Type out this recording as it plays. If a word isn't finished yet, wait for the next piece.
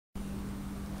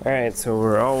Alright, so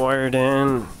we're all wired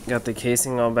in, got the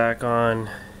casing all back on,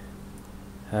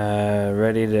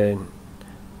 ready to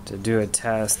do a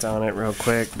test on it real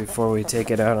quick before we take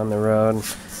it out on the road.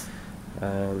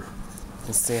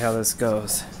 Let's see how this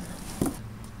goes.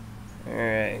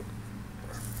 Alright,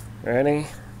 ready?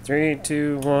 3,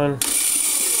 2, 1.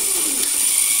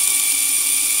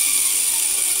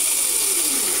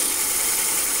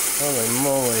 Holy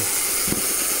moly.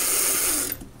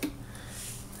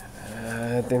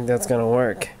 I think that's gonna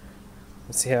work.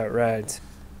 Let's see how it rides.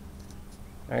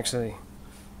 Actually,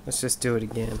 let's just do it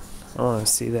again. I want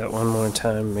to see that one more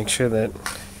time. Make sure that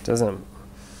it doesn't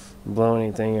blow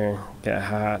anything or get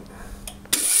hot.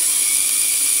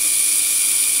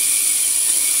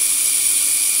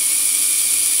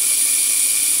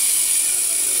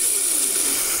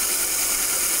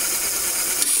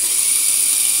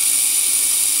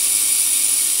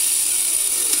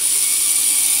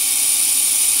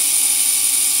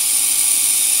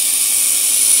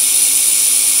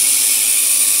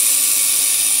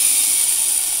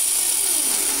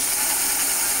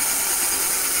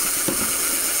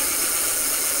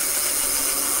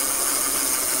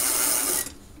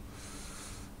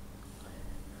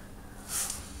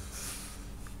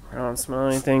 I don't smell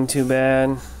anything too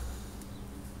bad.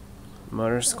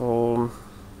 Motor's cold.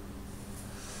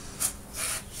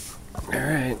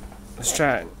 Alright, let's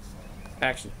try it.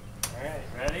 Action. Alright,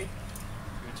 ready?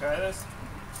 Should we try this?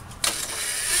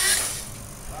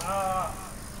 Ah!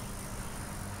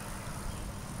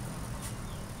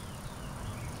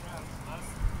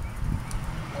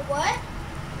 What?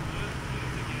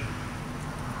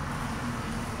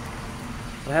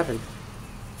 What happened?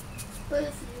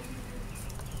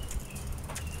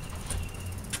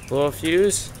 Blow a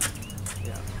fuse?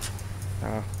 Yeah.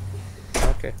 Oh.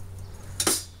 Okay.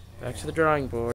 Back to the drawing board.